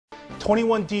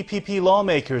21 DPP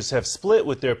lawmakers have split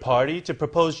with their party to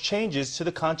propose changes to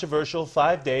the controversial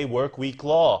 5-day work week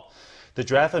law. The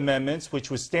draft amendments,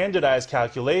 which would standardize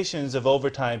calculations of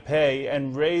overtime pay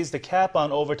and raise the cap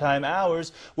on overtime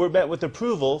hours, were met with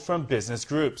approval from business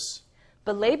groups.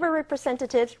 But labor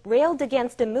representatives railed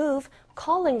against the move,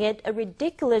 calling it a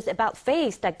ridiculous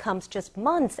about-face that comes just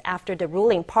months after the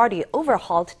ruling party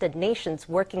overhauled the nation's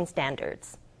working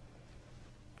standards.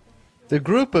 The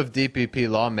group of DPP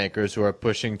lawmakers who are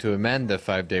pushing to amend the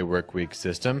 5-day workweek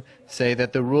system say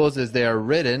that the rules as they are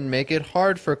written make it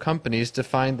hard for companies to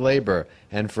find labor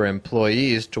and for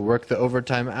employees to work the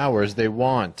overtime hours they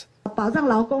want.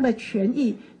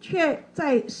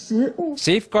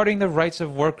 Safeguarding the rights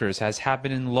of workers has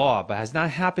happened in law but has not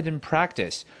happened in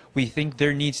practice. We think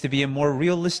there needs to be a more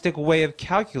realistic way of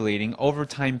calculating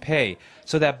overtime pay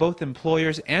so that both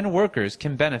employers and workers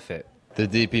can benefit. The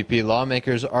DPP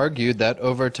lawmakers argued that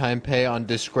overtime pay on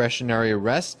discretionary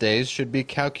rest days should be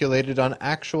calculated on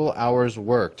actual hours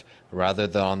worked, rather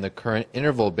than on the current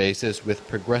interval basis with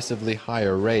progressively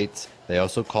higher rates. They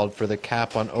also called for the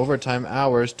cap on overtime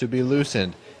hours to be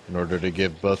loosened in order to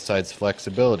give both sides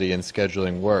flexibility in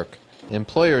scheduling work.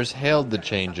 Employers hailed the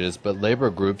changes, but labor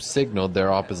groups signaled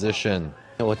their opposition.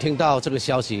 I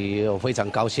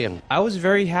was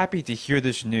very happy to hear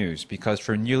this news because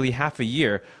for nearly half a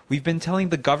year, we've been telling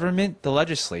the government, the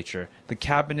legislature, the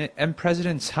cabinet, and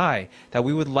President Tsai that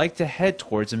we would like to head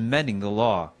towards amending the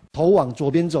law. This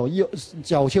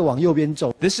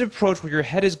approach where your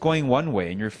head is going one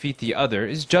way and your feet the other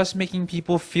is just making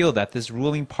people feel that this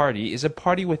ruling party is a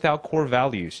party without core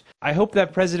values. I hope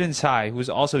that President Tsai, who is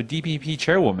also DPP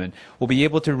chairwoman, will be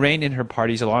able to rein in her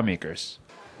party's lawmakers.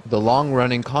 The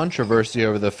long-running controversy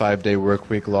over the 5-day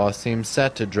workweek law seems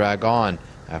set to drag on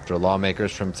after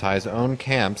lawmakers from Tsai's own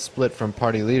camp split from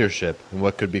party leadership in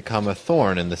what could become a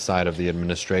thorn in the side of the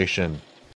administration.